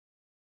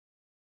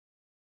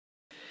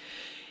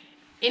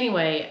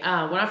Anyway,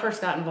 when I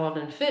first got involved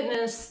in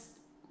fitness,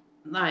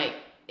 like,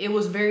 it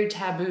was very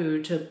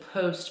taboo to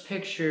post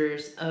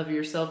pictures of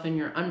yourself in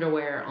your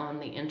underwear on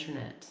the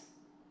internet.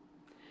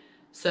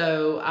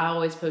 So I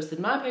always posted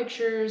my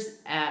pictures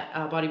at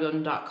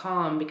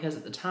bodybuilding.com because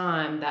at the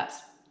time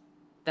that's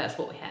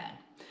what we had.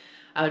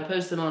 I would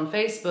post them on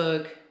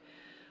Facebook,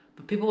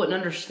 but people wouldn't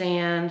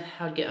understand.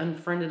 I would get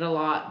unfriended a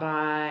lot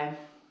by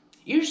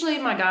usually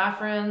my guy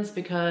friends,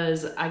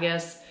 because I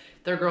guess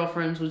their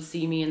girlfriends would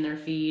see me in their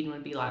feed and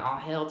would be like, "Oh,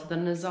 hell to the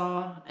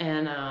Nazar,"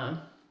 and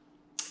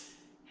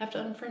have to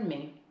unfriend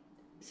me.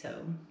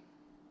 So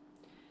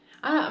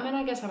I mean,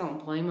 I guess I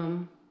don't blame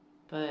them,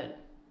 but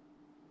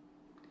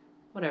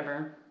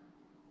whatever.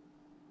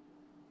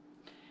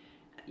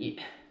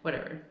 Yeah,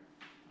 whatever.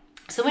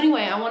 So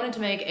anyway, I wanted to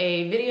make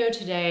a video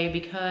today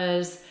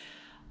because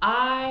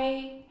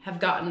I have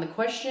gotten the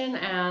question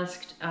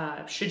asked,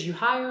 should you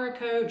hire a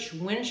coach?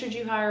 When should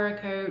you hire a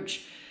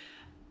coach?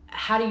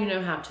 How do you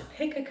know how to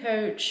pick a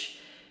coach?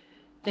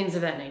 Things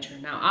of that nature.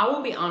 Now, I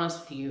will be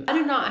honest with you. I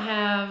do not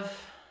have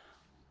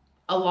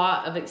a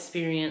lot of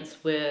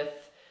experience with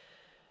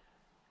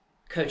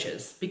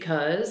coaches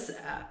because,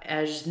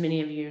 as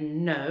many of you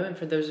know, and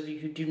for those of you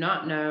who do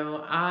not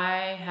know,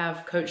 I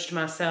have coached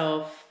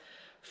myself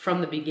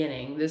from the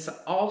beginning. This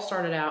all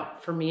started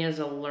out for me as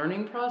a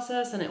learning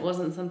process, and it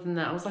wasn't something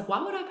that I was like,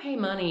 why would I pay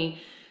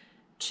money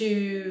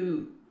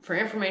for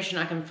information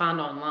I can find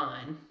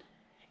online?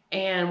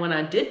 And when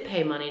I did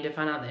pay money to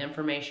find out the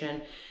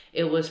information,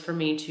 it was for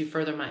me to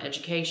further my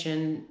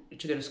education,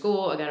 to go to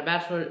school. I got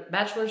a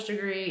bachelor's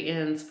degree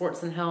in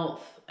sports and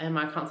health, and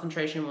my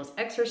concentration was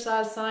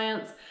exercise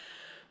science.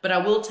 But I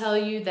will tell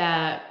you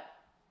that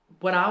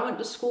what I went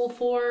to school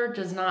for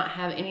does not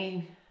have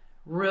any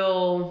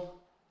real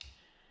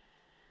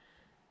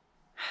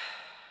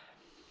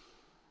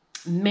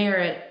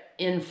merit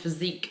in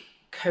physique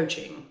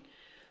coaching.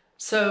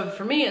 So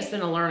for me, it's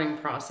been a learning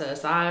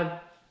process. I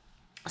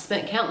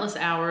spent countless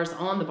hours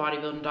on the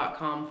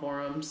bodybuilding.com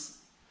forums,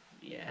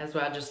 as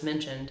I just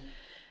mentioned,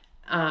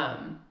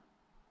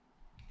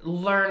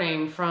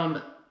 learning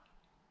from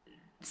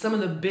some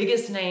of the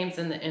biggest names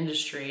in the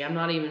industry. I'm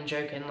not even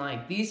joking.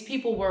 Like, these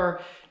people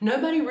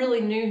nobody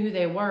really knew who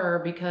they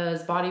were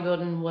because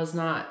bodybuilding was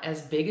not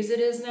as big as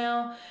it is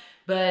now,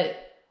 but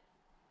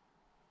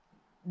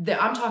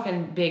I'm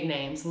talking big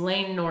names: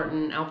 Lane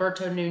Norton,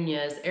 Alberto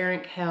Nunez,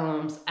 Eric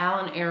Helms,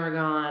 Alan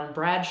Aragon,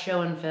 Brad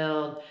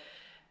Schoenfeld,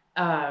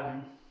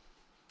 Matt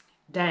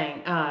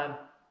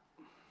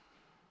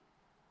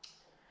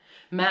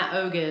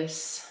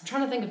Ogus. I'm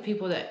trying to think of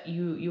people that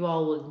you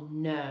all would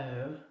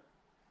know.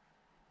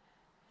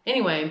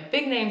 Anyway,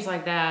 big names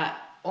like that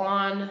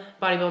on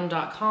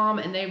bodybuilding.com,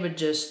 and they would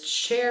just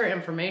share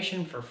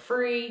information for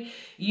free.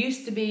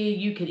 Used to be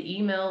you could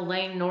email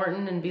Lane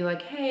Norton and be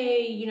like,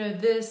 hey, you know,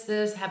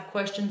 this, have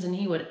questions, and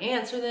he would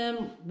answer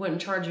them, wouldn't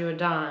charge you a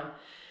dime.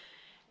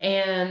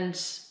 And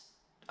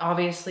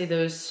obviously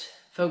those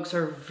folks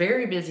are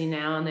very busy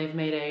now, and they've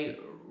made a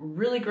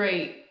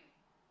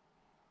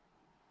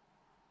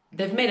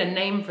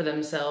name for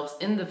themselves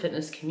in the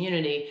fitness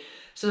community.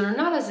 So they're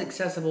not as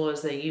accessible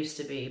as they used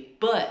to be,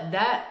 but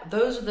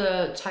those are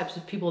the types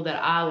of people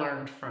that I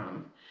learned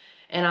from.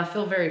 And I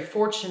feel very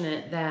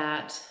fortunate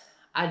that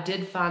I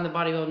did find the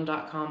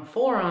bodybuilding.com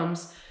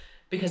forums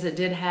because it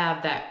did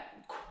have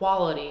that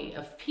quality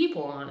of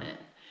people on it.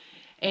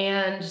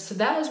 And so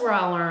that is where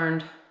I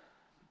learned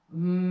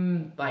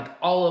like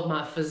all of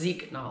my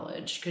physique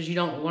knowledge, because you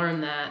don't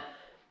learn that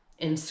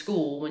in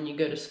school when you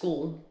go to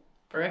school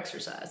for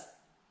exercise.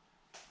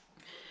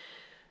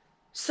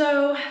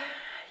 So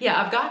yeah,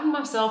 I've gotten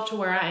myself to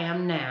where I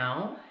am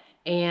now,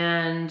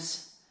 and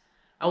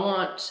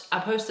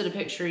I posted a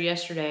picture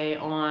yesterday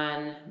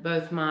on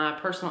both my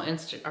personal I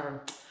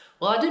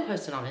did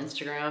post it on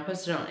Instagram. I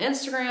posted it on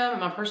Instagram and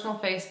my personal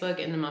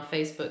Facebook, and then my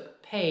Facebook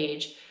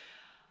page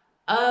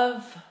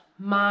of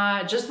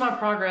my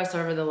progress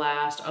over the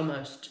last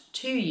almost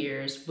 2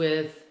 years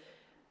with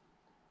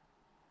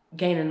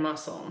gaining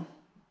muscle.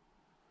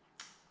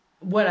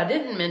 What I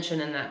didn't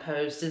mention in that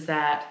post is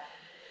that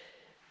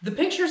the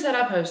pictures that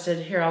I posted,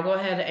 here, I'll go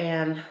ahead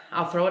and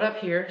I'll throw it up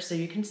here so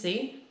you can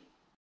see.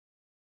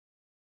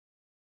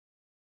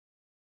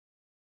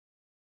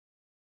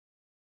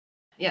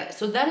 Yeah,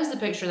 so that is the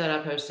picture that I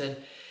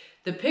posted.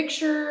 The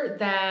picture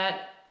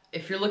that,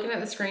 if you're looking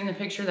at the screen, the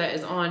picture that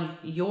is on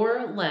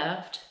your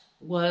left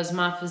was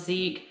my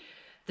physique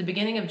the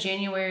beginning of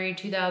January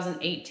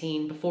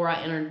 2018, before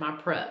I entered my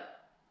prep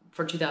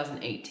for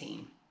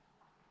 2018.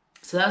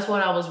 So that's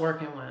what I was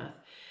working with.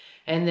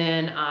 And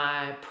then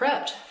I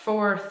prepped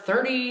for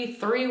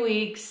 33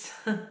 weeks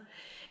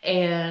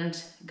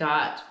and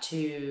got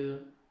to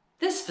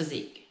this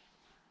physique.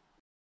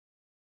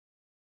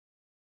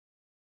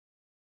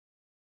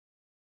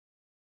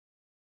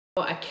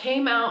 So I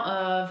came out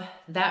of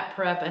that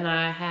prep and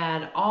I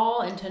had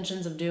all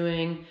intentions of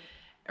doing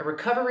a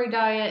recovery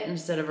diet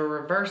instead of a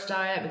reverse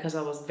diet because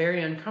I was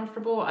very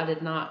uncomfortable. I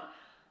did not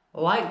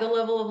like the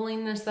level of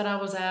leanness that I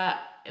was at.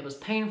 It was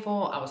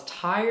painful. I was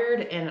tired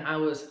and I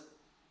was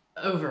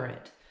over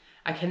it.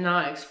 I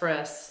cannot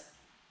express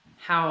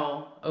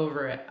how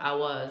over it I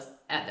was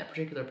at that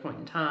particular point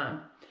in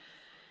time.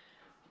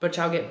 But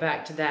y'all get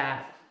back to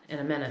that in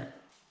a minute.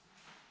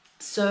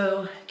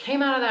 So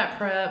came out of that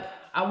prep.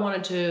 I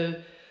wanted to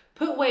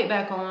put weight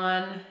back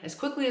on as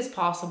quickly as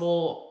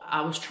possible.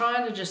 I was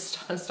trying to just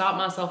stop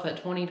myself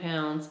at 20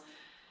 pounds.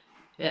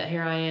 Yet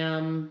here I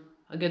am,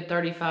 a good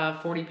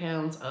 35, 40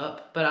 pounds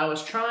up. But I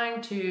was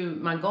trying to,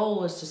 my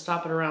goal was to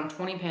stop at around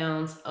 20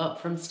 pounds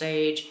up from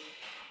stage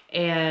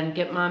and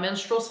get my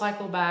menstrual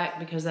cycle back,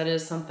 because that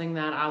is something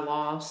that I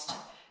lost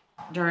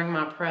during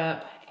my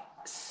prep.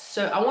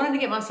 So I wanted to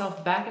get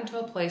myself back into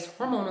a place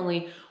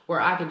hormonally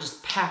where I could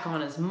just pack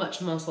on as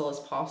much muscle as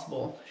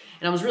possible.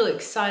 And I was really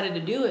excited to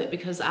do it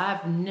because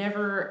I've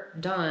never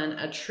done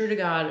a true to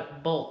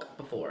God bulk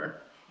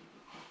before.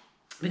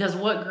 Because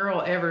what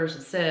girl ever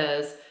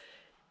says,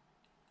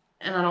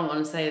 and I don't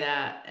want to say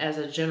that as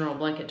a general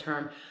blanket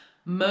term,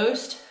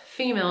 most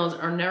females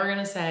are never going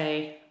to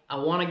say, I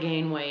want to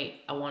gain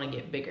weight, I want to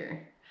get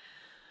bigger.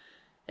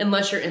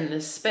 Unless you're in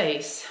this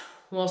space.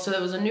 Well, so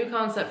it was a new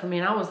concept for me,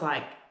 and I was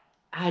like,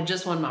 I had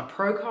just won my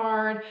pro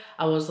card.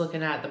 I was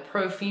looking at the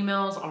pro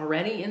females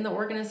already in the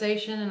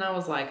organization, and I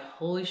was like,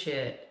 holy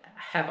shit,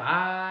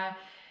 I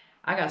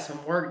got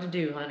some work to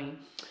do, honey.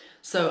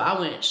 So I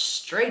went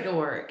straight to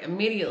work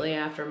immediately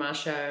after my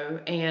show,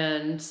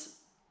 and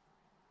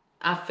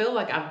I feel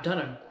like I've done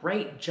a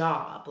great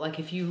job. Like,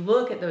 if you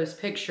look at those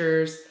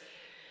pictures,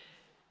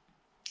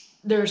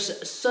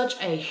 there's such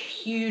a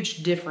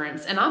huge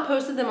difference. And I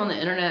posted them on the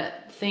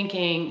internet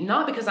thinking,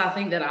 not because I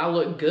think that I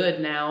look good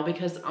now,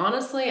 because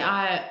honestly,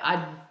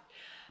 I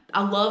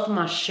love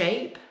my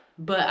shape,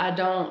 but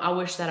I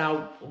wish that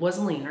I was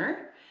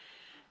leaner,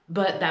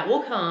 but that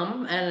will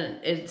come. And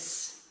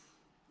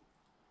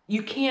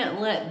you can't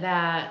let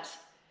that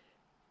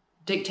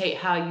dictate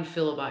how you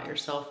feel about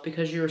yourself,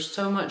 because you're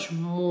so much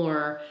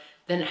more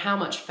than how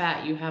much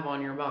fat you have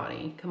on your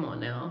body. Come on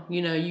now.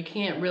 You know, you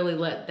can't really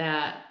let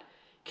that,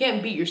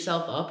 can't beat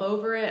yourself up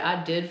over it.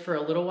 I did for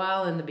a little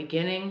while in the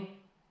beginning.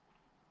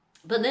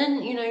 But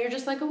then, you know, you're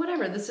just like, oh,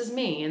 whatever, this is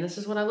me and this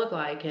is what I look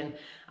like. And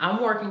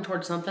I'm working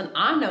towards something.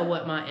 I know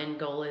what my end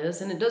goal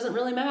is. And it doesn't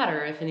really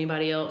matter if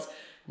anybody else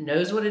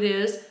knows what it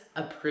is,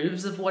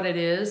 approves of what it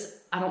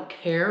is. I don't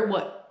care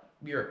what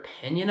your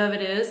opinion of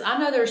it is. I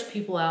know there's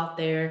people out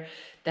there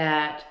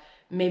that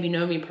maybe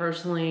know me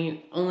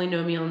personally, only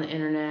know me on the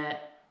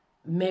internet.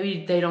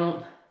 Maybe they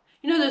don't,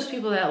 you know, those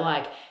people that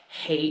like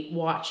hate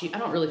watching. I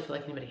don't really feel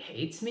like anybody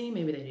hates me.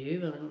 Maybe they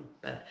do,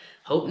 but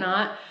hope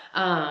not.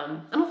 I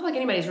don't feel like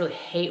anybody's really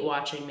hate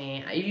watching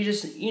me. You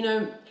just, you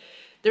know,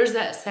 there's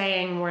that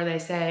saying where they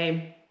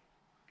say,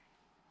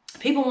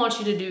 people want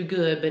you to do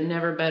good, but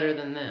never better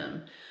than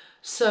them.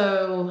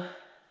 So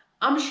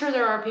I'm sure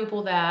there are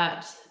people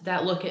that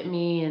look at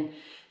me and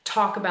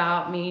talk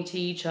about me to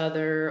each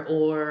other,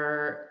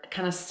 or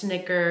kind of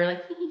snicker,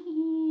 like,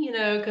 you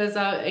know, because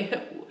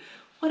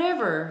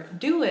whatever,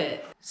 do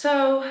it.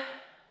 So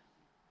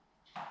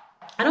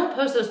I don't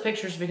post those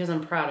pictures because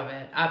I'm proud of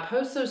it. I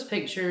post those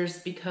pictures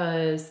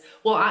because,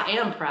 well, I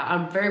am proud.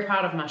 I'm very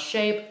proud of my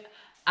shape.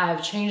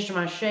 I've changed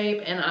my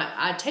shape, and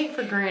I take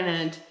for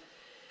granted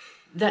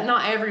that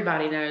not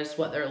everybody knows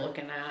what they're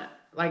looking at.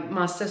 Like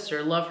my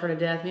sister, love her to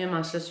death. Me and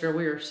my sister,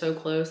 we are so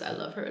close. I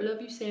love her. I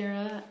love you,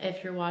 Sarah,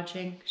 if you're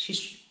watching.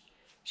 She's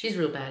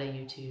real bad at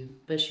YouTube,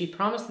 but she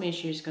promised me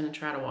she's going to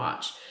try to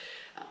watch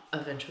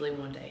eventually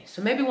one day.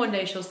 So maybe one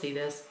day she'll see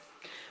this.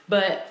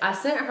 But I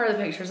sent her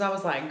the pictures. I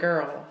was like,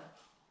 girl,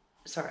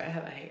 sorry, I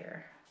have a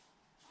hair.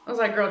 I was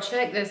like, girl,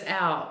 check this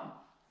out.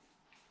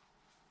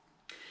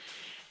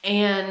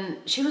 And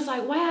she was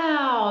like,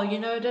 wow, you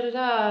know,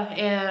 da-da-da.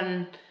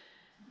 And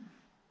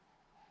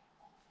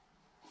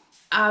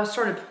I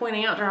started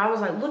pointing out to her. I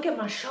was like, look at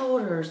my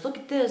shoulders. Look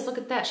at this. Look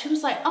at that. She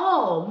was like,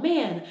 oh,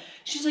 man.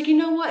 She's like, you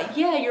know what?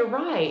 Yeah, you're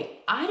right.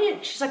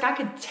 She's like, I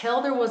could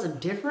tell there was a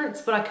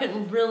difference, but I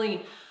couldn't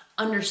really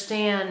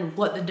understand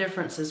what the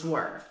differences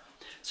were.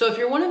 So if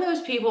you're one of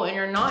those people and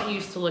you're not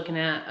used to looking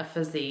at a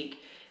physique,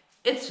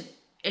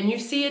 and you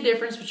see a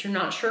difference, but you're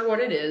not sure what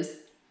it is,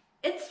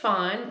 it's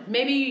fine.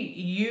 Maybe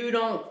you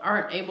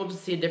aren't able to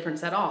see a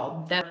difference at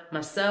all. That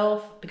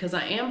myself, because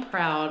I am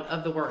proud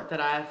of the work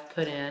that I've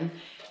put in.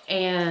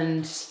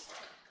 And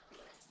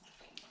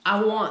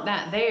I want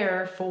that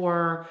there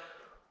for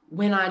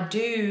when I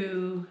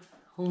do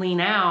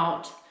lean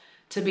out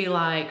to be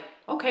like,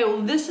 okay,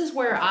 well, this is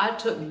where I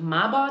took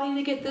my body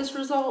to get this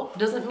result.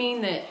 Doesn't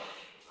mean that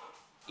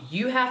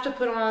you have to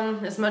put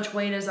on as much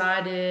weight as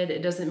I did.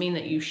 It doesn't mean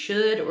that you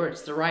should, or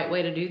it's the right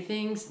way to do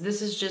things.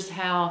 This is just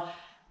how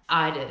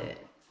I did it.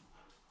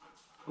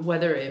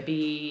 Whether it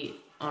be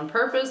on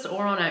purpose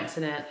or on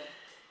accident,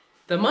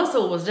 the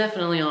muscle was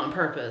definitely on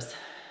purpose.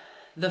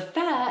 The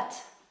fat,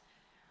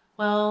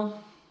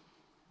 well,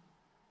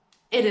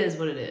 it is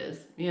what it is,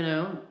 you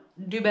know,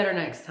 do better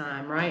next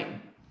time, right?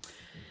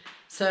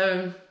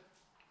 So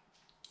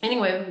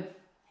anyway,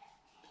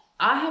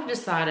 I have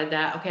decided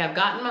that, okay, I've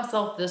gotten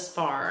myself this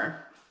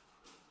far.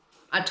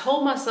 I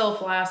told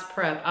myself last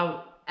prep,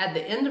 at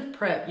the end of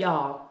prep,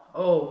 y'all,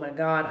 oh my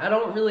God, I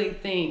don't really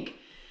think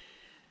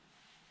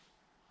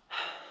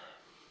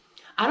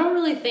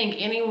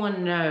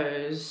anyone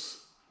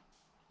knows,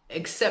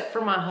 except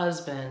for my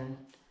husband,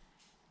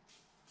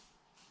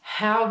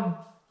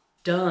 how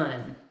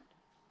done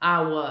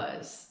I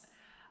was.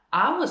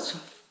 I was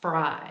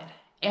fried.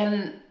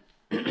 And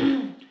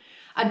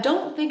I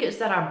don't think it's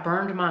that I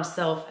burned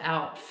myself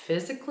out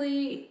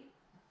physically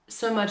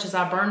so much as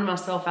I burned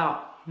myself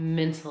out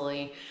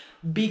mentally,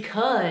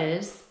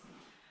 because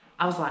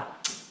I was like,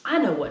 I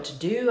know what to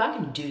do. I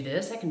can do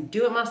this. I can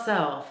do it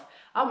myself.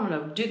 I'm going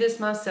to do this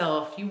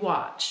myself. You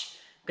watch.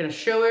 I'm going to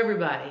show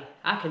everybody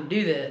I can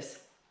do this.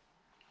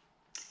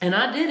 And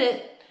I did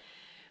it,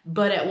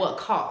 but at what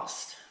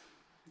cost?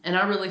 And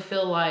I really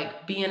feel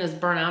like being as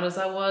burnt out as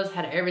I was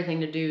had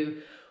everything to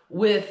do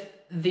with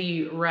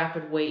the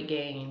rapid weight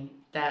gain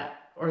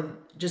or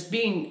just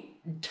being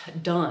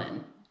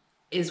done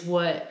is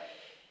what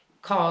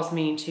caused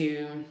me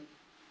to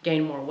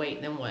gain more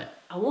weight than what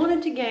I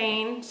wanted to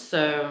gain.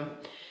 So,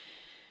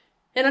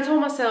 and I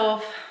told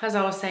myself, as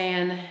I was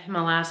saying in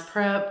my last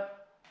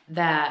prep,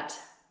 that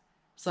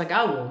it's like,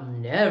 I will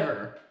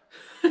never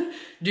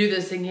do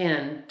this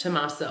again to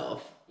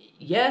myself.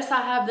 Yes,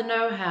 I have the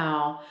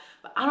know-how,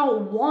 but I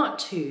don't want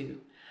to.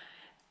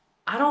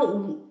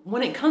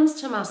 When it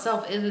comes to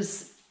myself,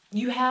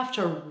 you have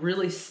to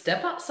really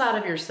step outside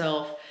of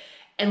yourself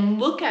and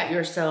look at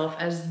yourself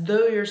as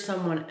though you're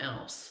someone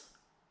else.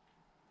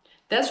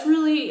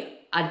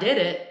 I did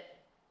it,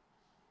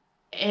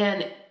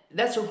 and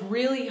that's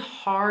really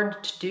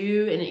hard to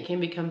do, and it can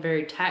become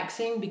very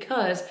taxing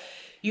because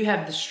you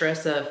have the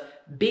stress of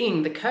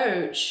being the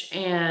coach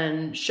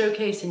and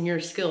showcasing your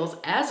skills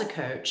as a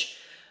coach,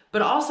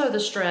 but also the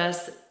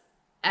stress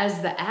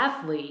as the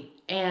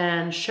athlete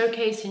and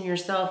showcasing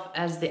yourself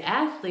as the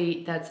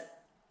athlete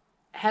that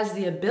has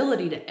the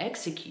ability to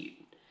execute.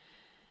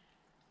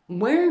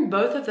 Wearing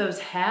both of those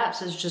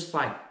hats is just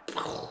like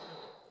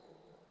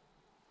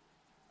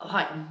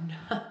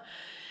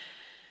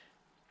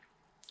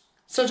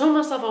so I told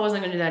myself I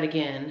wasn't going to do that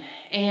again.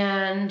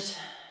 And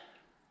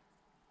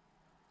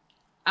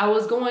I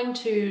was going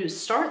to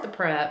start the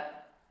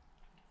prep,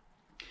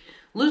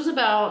 lose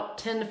about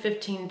 10 to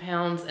 15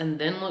 pounds, and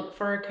then look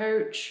for a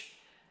coach.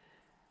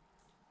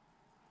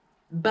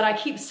 But I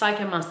keep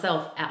psyching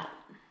myself out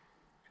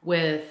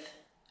with,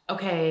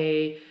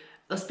 okay,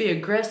 let's be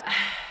aggressive.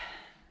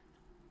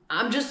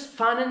 I'm just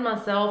finding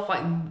myself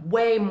like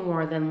way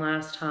more than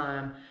last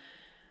time.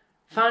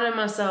 Finding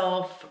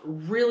myself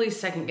really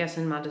second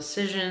guessing my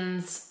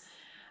decisions.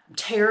 I'm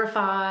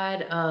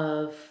terrified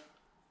of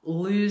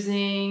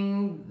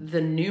losing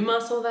the new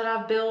muscle that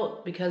I've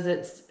built because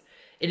it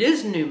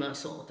is new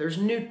muscle. There's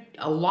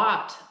a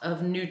lot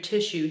of new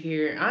tissue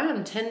here. I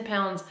am 10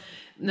 pounds.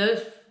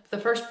 The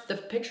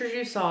pictures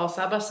you saw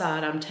side by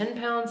side, I'm 10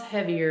 pounds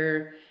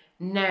heavier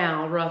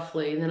now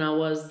roughly than I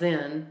was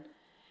then.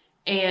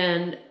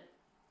 And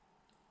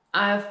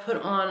I've put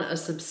on a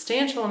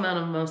substantial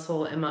amount of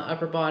muscle in my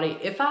upper body.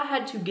 If I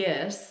had to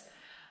guess,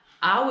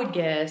 I would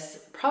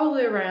guess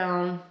probably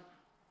around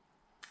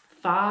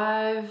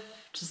 5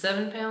 to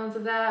 7 pounds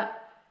of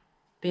that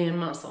being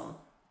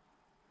muscle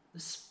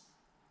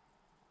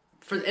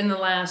in the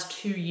last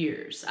 2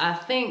 years. I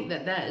think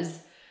that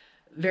is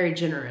very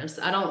generous.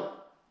 I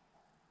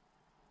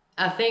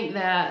think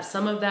that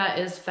some of that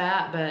is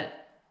fat, but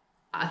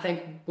I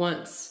think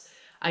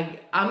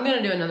I'm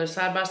going to do another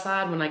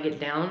side-by-side when I get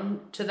down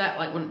to that,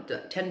 like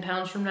 10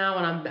 pounds from now,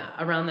 when I'm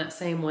around that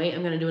same weight,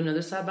 I'm going to do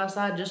another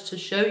side-by-side just to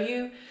show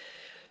you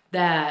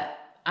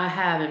that I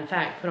have, in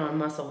fact, put on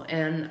muscle,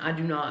 and I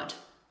do not,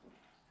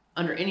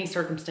 under any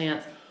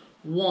circumstance,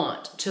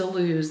 want to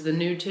lose the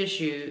new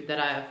tissue that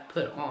I have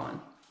put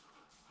on.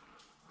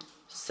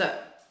 So,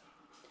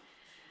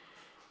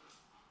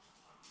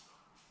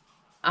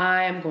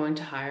 I am going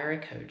to hire a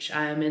coach.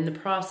 I am in the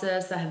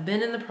process. I have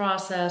been in the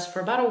process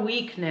for about a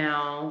week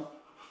now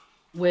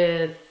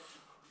with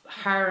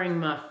hiring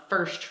my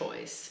first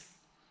choice.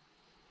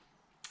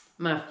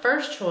 My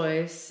first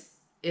choice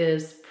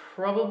is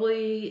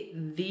probably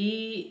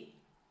the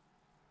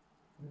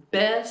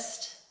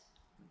best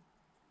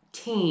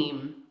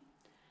team,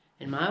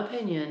 in my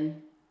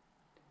opinion,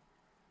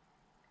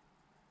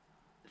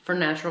 for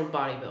natural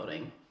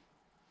bodybuilding.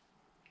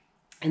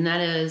 And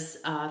that is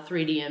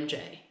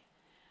 3DMJ.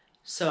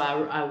 So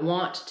I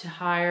want to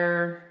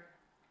hire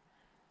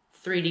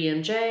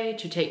 3DMJ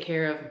to take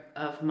care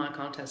of my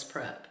contest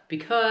prep,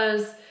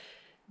 because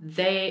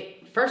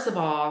first of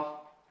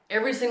all,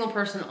 every single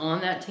person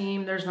on that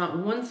team, there's not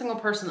one single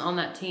person on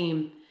that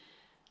team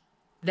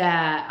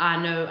that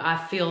I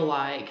feel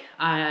like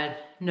I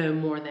know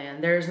more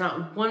than. There's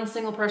not one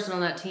single person on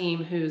that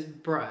team who's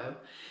bro.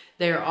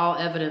 They're all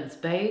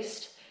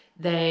evidence-based.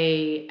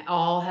 They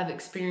all have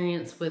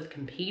experience with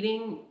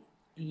competing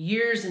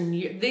years and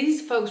years.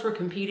 These folks were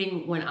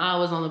competing when I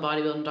was on the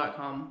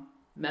bodybuilding.com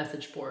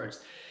message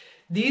boards.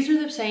 These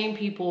are the same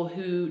people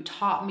who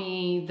taught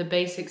me the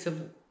basics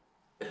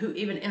who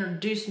even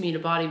introduced me to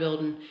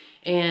bodybuilding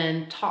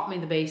and taught me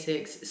the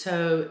basics.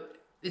 So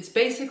it's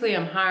basically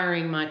I'm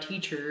hiring my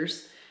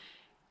teachers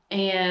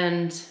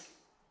And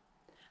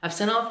I've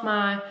sent off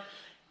my,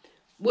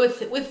 with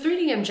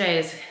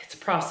 3DMJs, it's a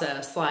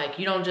process. Like,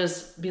 you don't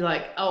just be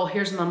like, oh,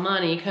 here's my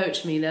money,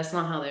 coach me. That's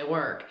not how they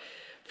work.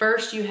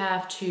 First, you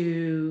have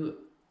to,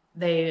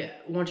 they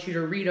want you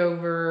to read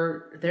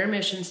over their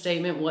mission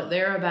statement, what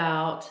they're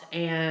about,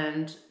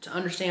 and to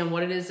understand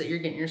what it is that you're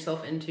getting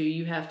yourself into.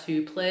 You have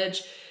to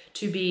pledge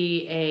to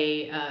be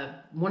a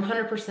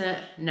 100%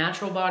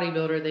 natural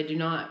bodybuilder. They do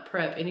not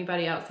prep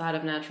anybody outside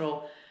of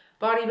natural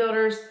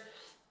bodybuilders.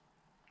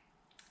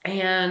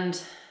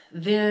 And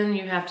then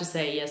you have to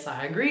say, yes,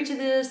 I agree to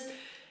this,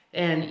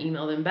 and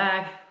email them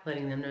back,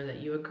 letting them know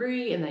that you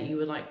agree and that you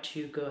would like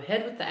to go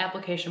ahead with the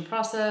application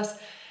process.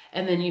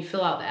 And then you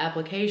fill out the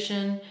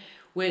application,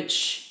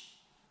 which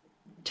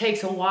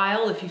takes a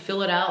while if you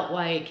fill it out.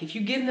 Like, if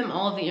you give them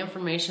all of the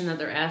information that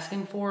they're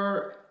asking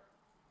for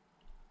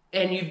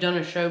and you've done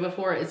a show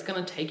before, it's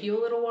going to take you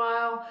a little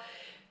while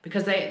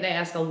because they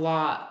ask a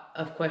lot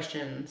of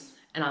questions.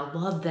 And I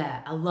love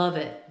that. I love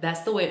it.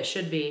 That's the way it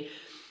should be.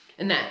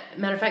 And that,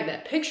 matter of fact,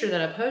 that picture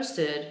that I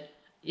posted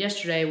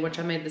yesterday, which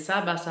I made the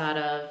side-by-side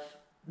of,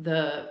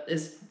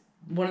 is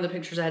one of the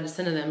pictures I had to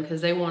send to them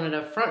because they wanted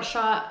a front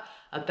shot,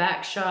 a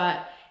back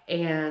shot,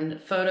 and a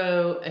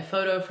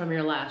photo from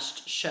your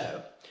last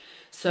show.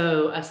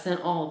 So I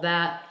sent all of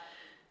that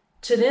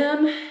to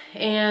them,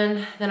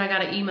 and then I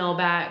got an email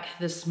back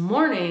this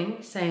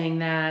morning saying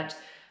that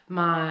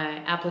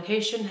my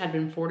application had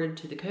been forwarded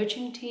to the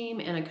coaching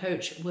team and a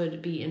coach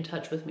would be in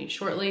touch with me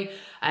shortly.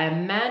 I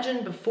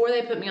imagine before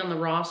they put me on the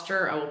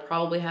roster, I will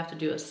probably have to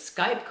do a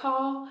Skype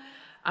call.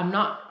 I'm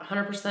not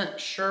 100%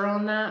 sure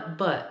on that,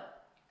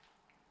 but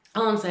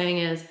all I'm saying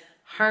is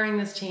hiring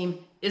this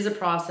team is a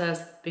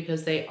process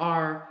because they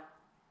are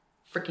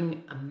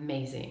freaking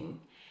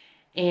amazing.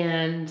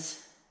 And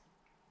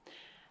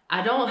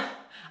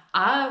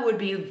I would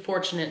be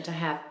fortunate to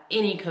have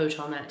any coach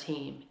on that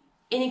team,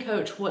 any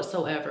coach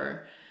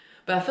whatsoever.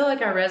 But I feel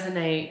like I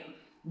resonate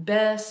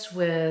best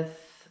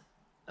with,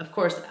 of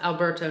course,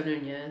 Alberto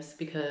Nunez,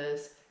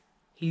 because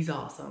he's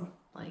awesome.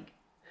 Like,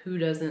 who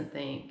doesn't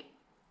think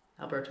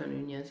Alberto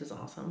Nunez is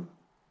awesome?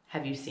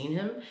 Have you seen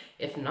him?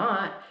 If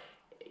not,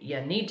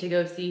 you need to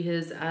go see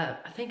his, I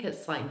think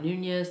it's like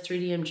Nunez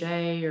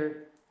 3DMJ,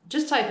 or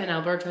just type in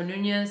Alberto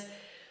Nunez.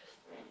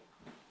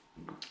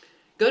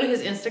 Go to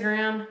his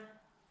Instagram.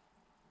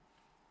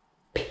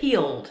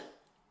 Peeled.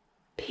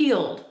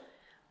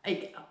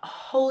 Like,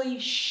 holy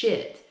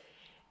shit.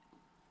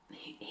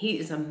 He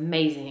is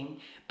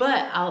amazing.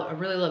 But I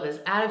really love his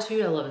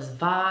attitude. I love his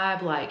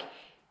vibe. Like,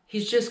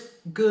 he's just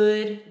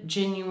good,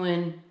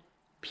 genuine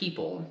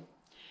people.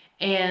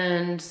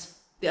 And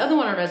the other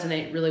one I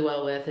resonate really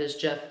well with is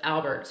Jeff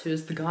Alberts, who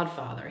is the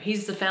godfather.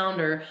 He's the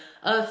founder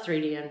of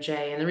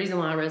 3DMJ. And the reason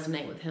why I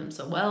resonate with him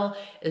so well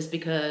is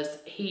because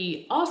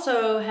he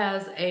also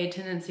has a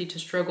tendency to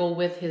struggle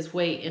with his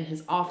weight in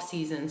his off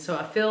season. So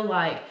I feel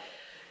like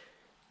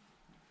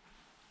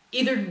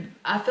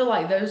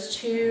those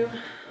two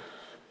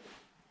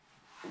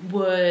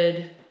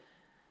would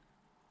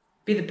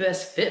be the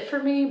best fit for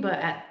me. But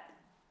at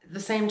the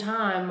same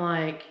time,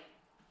 like,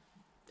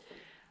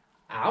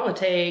 I would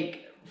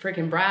take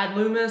freaking Brad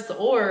Loomis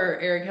or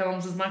Eric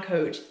Helms as my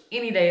coach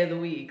any day of the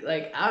week.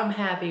 Like, I'm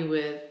happy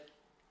with,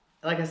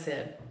 like I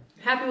said,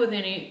 happy with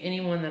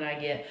anyone that I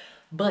get.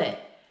 But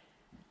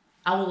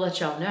I will let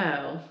y'all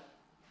know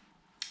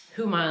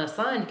who my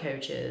assigned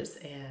coach is,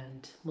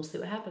 and we'll see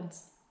what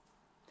happens.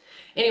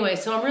 Anyway,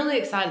 so I'm really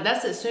excited.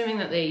 That's assuming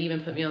that they even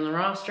put me on the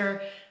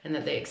roster and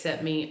that they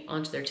accept me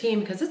onto their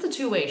team, because it's a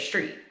two-way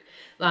street.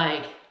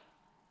 Like,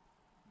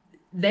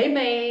 they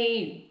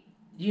may,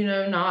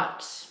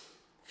 not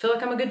feel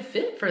like I'm a good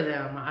fit for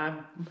them.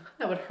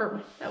 That would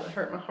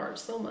hurt my heart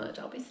so much.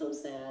 I'll be so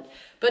sad.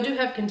 But I do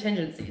have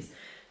contingencies.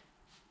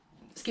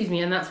 Excuse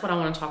me, and that's what I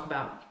want to talk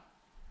about.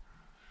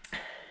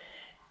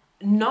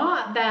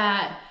 Not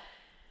that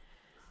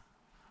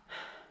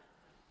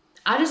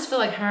I just feel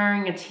like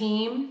hiring a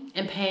team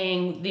and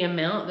paying the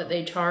amount that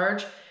they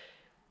charge.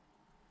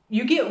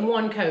 You get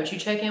one coach. You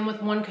check in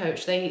with one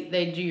coach.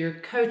 They do your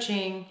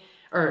coaching,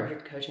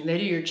 they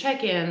do your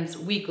check-ins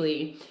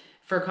weekly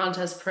for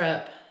contest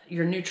prep,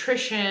 your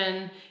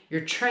nutrition,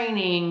 your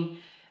training,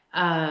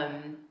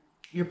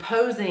 your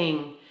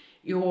posing,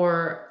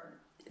 your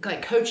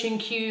like coaching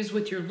cues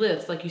with your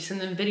lifts. Like, you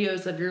send them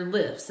videos of your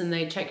lifts and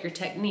they check your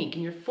technique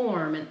and your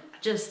form. And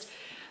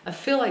I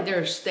feel like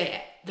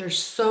there's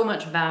so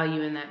much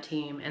value in that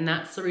team. And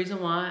that's the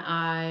reason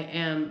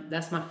why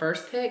that's my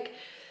first pick.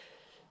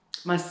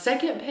 My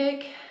second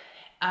pick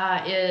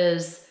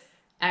is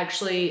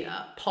actually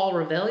Paul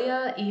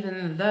Revelia,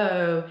 even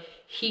though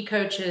he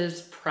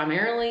coaches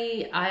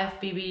primarily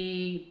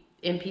IFBB,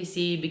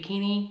 NPC,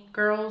 bikini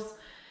girls.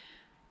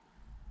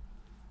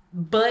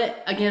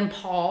 But again,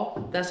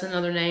 Paul, that's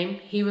another name.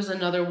 He was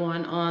another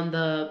one on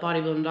the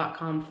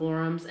bodybuilding.com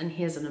forums, and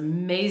he has an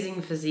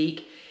amazing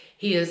physique.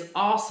 He is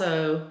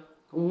also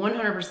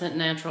 100%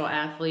 natural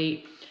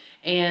athlete.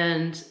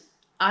 And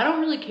I don't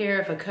really care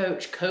if a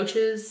coach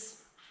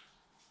coaches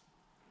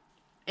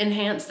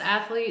enhanced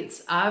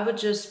athletes. I would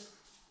just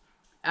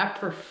I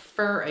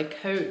prefer a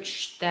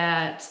coach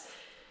that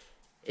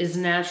is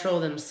natural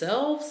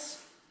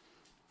themselves.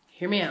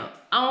 Hear me out.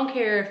 I don't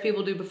care if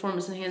people do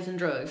performance enhancing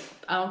drugs.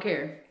 I don't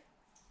care.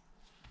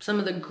 Some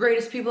of the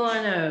greatest people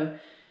I know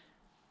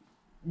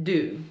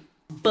do.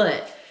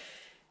 But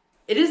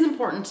it is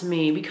important to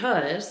me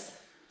because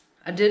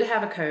I did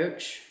have a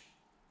coach,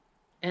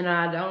 and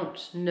I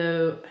don't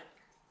know.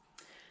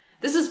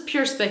 This is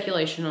pure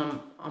speculation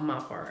on my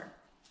part.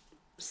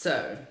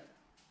 So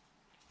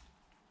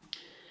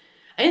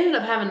I ended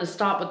up having to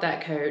stop with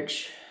that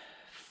coach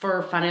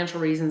for financial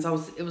reasons.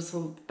 It was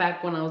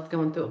back when I was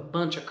going through a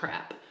bunch of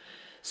crap.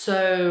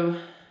 So,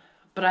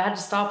 but I had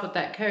to stop with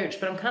that coach.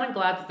 But I'm kind of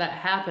glad that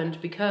happened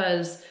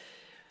because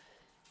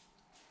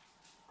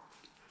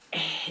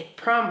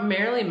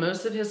primarily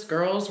most of his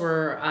girls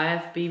were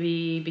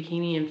IFBB,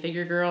 bikini, and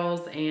figure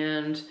girls,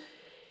 and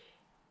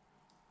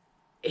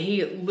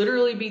he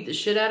literally beat the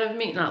shit out of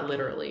me. Not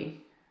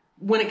literally.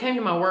 When it came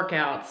to my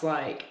workouts,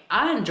 like,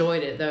 I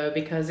enjoyed it though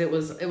because it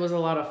was a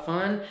lot of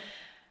fun.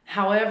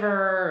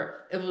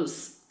 However, it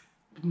was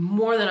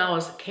more than I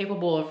was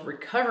capable of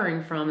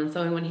recovering from. And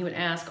so when he would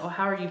ask, "Oh,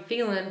 how are you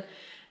feeling?"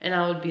 and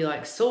I would be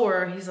like,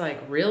 "Sore," he's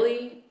like,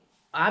 "Really?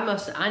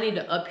 I need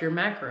to up your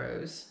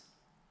macros."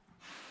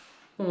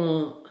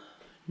 Well,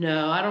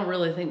 no, I don't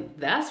really think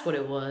that's what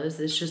it was.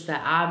 It's just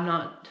that I'm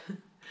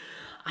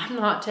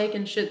not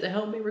taking shit to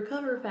help me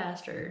recover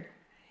faster.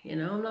 You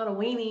know, I'm not a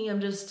weenie.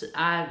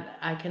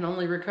 I can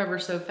only recover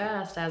so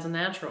fast as a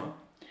natural.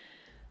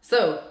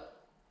 So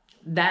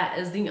that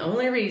is the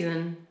only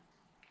reason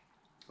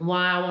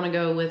why I want to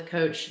go with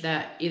coach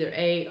that either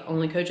A,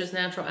 only coaches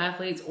natural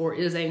athletes or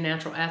is a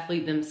natural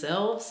athlete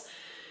themselves,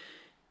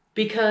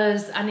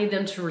 because I need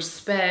them to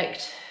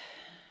respect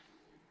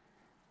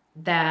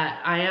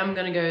that I am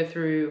going to go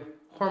through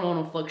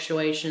hormonal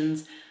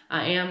fluctuations.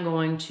 I am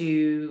going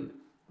to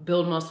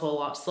build muscle a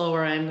lot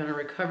slower. I am going to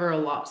recover a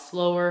lot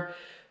slower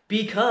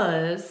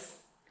because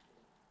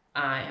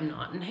I am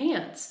not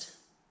enhanced.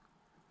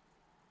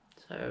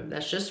 So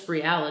that's just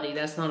reality.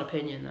 That's not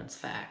opinion. That's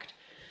fact.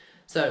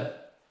 So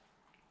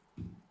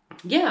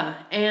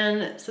yeah.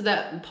 And so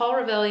that Paul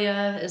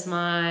Revelia is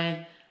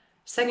my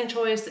second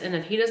choice. And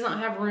if he does not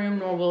have room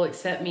nor will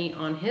accept me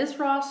on his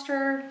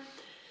roster,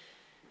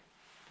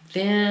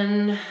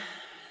 then,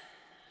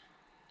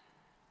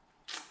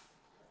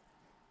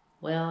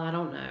 well, I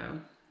don't know.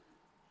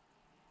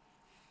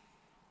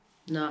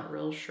 Not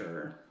real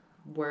sure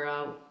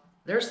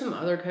there's some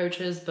other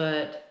coaches,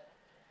 but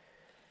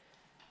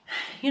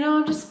you know,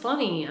 I'm just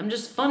funny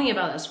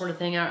about that sort of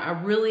thing.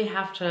 I really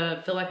have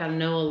to feel like I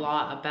know a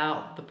lot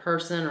about the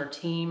person or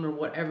team or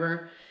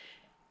whatever,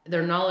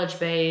 their knowledge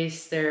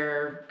base,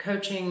 their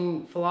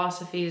coaching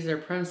philosophies, their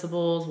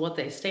principles, what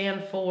they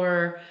stand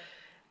for,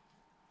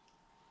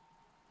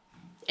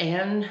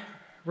 and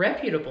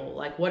reputable.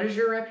 Like, what is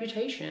your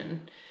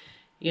reputation?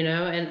 You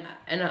know,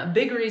 and a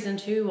big reason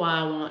too why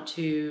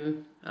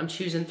I'm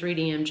choosing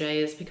 3DMJ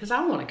is because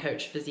I want to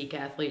coach physique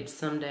athletes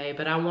someday,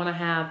 but I want to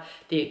have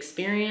the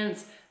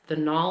experience, the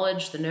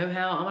knowledge, the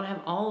know-how. I want to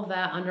have all of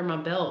that under my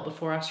belt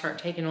before I start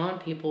taking on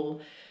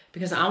people,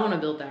 because I want to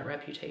build that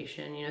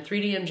reputation. You know,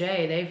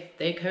 3DMJ,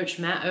 they coach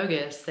Matt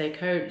Ogus, they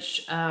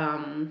coach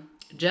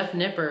Jeff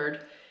Nippard.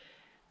 I'm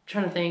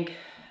trying to think.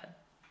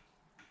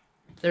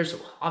 There's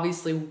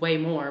obviously way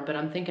more, but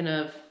I'm thinking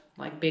of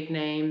like big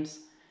names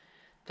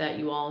that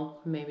you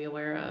all may be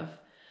aware of.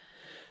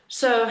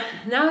 So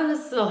now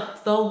this is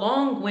the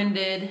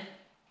long-winded,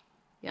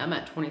 yeah, I'm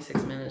at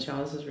 26 minutes,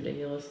 y'all. This is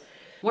ridiculous.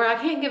 Where I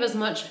can't give as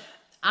much.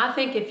 I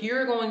think if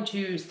you're going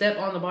to step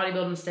on the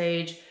bodybuilding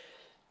stage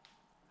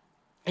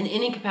in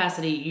any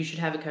capacity, you should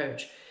have a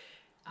coach.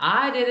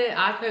 I did it.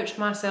 I coached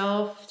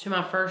myself to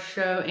my first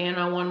show and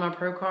I won my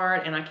pro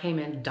card, and I came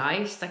in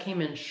diced. I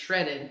came in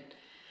shredded.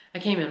 I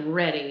came in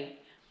ready.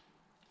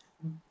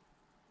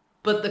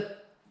 But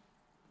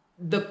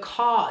the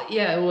cost,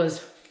 yeah, it was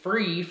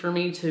free for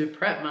me to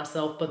prep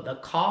myself, but the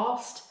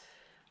cost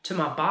to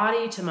my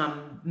body, to my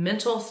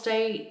mental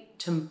state,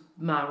 to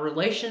my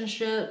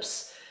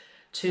relationships,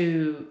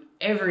 to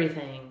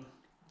everything,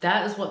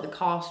 that is what the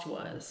cost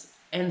was.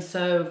 And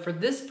so for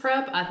this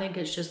prep, I think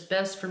it's just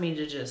best for me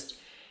to just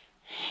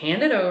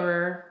hand it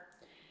over.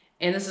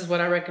 And this is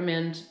what I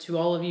recommend to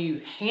all of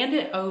you. Hand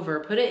it over,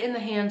 put it in the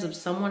hands of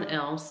someone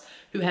else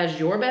who has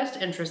your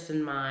best interest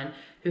in mind,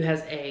 who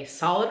has a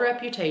solid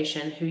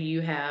reputation, who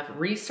you have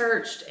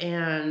researched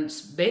and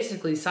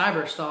basically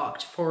cyber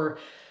stalked for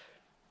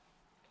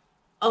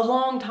a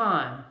long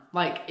time.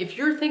 Like, if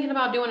you're thinking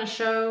about doing a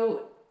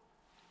show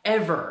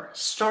ever,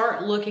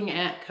 start looking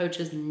at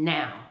coaches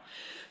now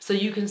so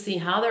you can see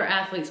how their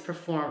athletes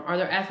perform. Are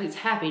their athletes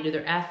happy? Do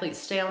their athletes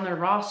stay on their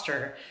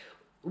roster?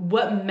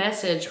 What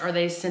message are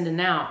they sending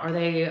out? Are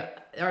they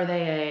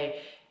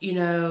a, you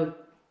know,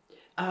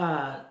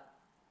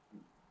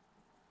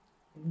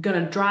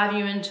 gonna drive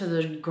you into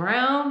the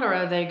ground, or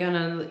are they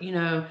gonna, you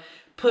know,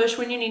 push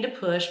when you need to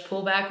push,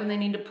 pull back when they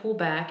need to pull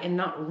back, and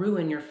not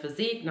ruin your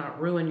physique,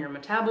 not ruin your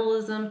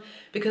metabolism?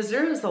 Because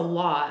there is a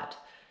lot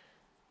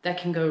that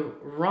can go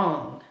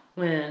wrong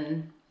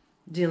when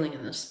dealing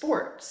in this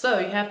sport. So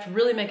you have to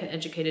really make an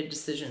educated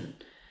decision.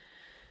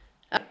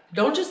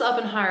 Don't just up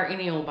and hire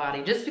any old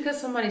body. Just because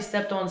somebody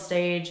stepped on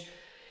stage,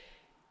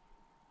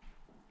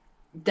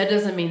 that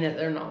doesn't mean that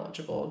they're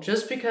knowledgeable.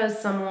 Just because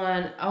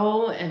someone,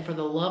 oh, and for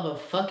the love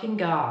of fucking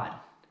God,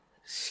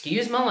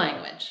 excuse my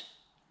language,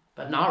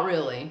 but not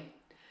really.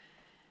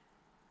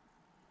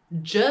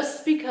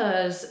 Just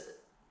because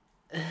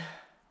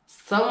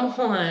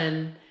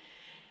someone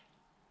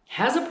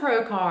has a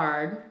pro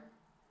card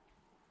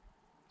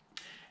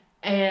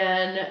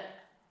and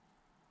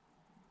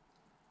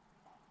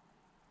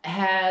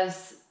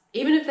has,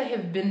 even if they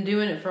have been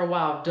doing it for a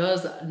while,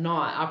 does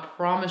not, I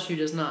promise you,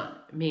 does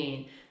not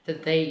mean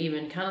that they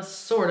even kind of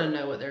sort of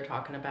know what they're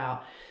talking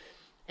about.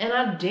 And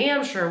I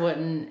damn sure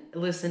wouldn't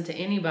listen to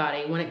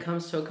anybody when it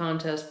comes to a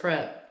contest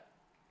prep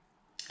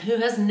who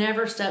has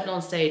never stepped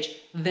on stage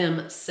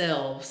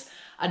themselves.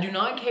 I do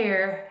not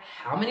care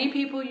how many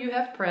people you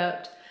have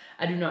prepped.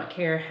 I do not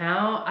care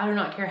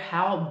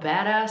how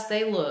badass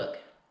they look.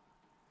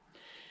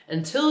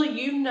 Until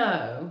you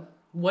know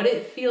what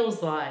it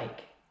feels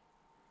like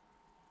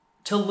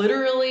to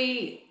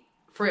literally,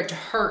 for it to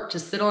hurt to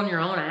sit on your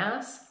own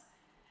ass,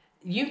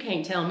 you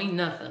can't tell me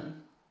nothing.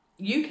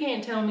 You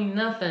can't tell me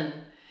nothing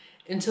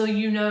until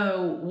you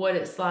know what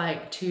it's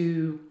like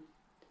to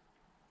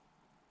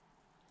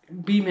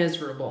be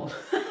miserable,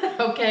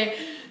 okay?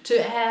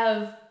 To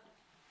have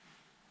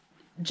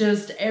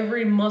just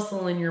every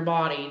muscle in your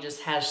body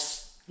just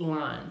has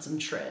lines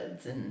and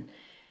shreds, and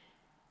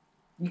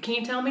you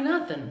can't tell me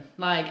nothing.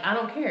 Like, I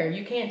don't care.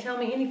 You can't tell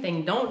me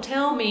anything. Don't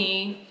tell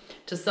me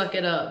to suck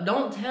it up.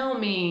 Don't tell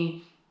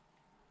me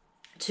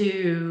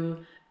to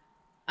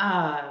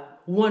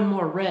one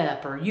more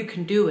rep or you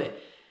can do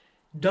it.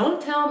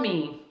 Don't tell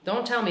me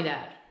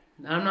that.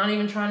 I'm not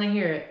even trying to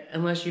hear it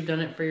unless you've done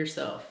it for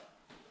yourself.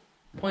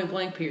 Point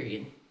blank,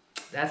 period.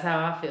 That's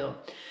how I feel.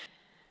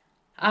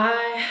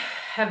 I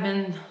have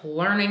been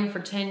learning for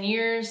 10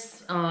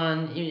 years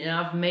on, you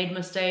know, I've made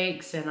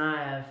mistakes and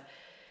I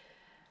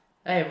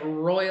have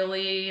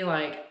royally,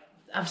 like,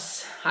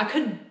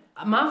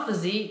 my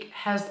physique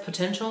has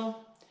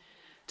potential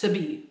to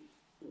be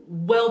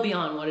well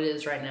beyond what it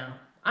is right now.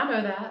 I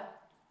know that.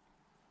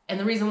 And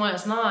the reason why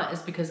it's not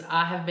is because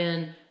I have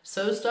been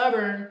so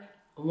stubborn,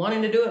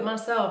 wanting to do it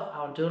myself.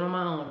 I'll do it on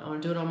my own. I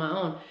want to do it on my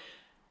own.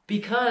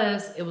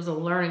 Because it was a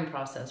learning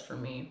process for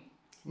me.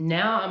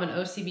 Now I'm an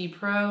OCB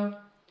pro.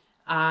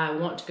 I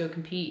want to go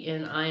compete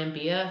in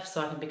IMBF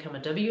so I can become a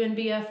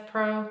WNBF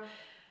pro.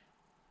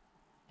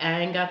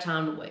 I ain't got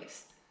time to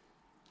waste.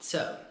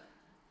 So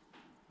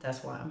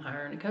that's why I'm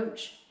hiring a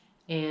coach.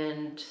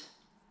 And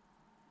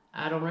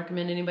I don't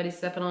recommend anybody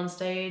stepping on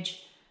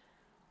stage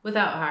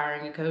without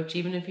hiring a coach.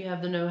 Even if you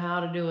have the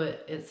know-how to do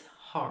it, it's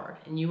hard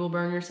and you will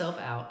burn yourself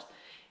out.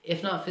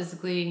 If not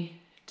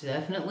physically,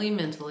 definitely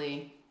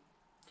mentally.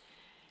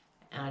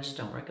 And I just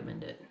don't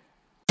recommend it.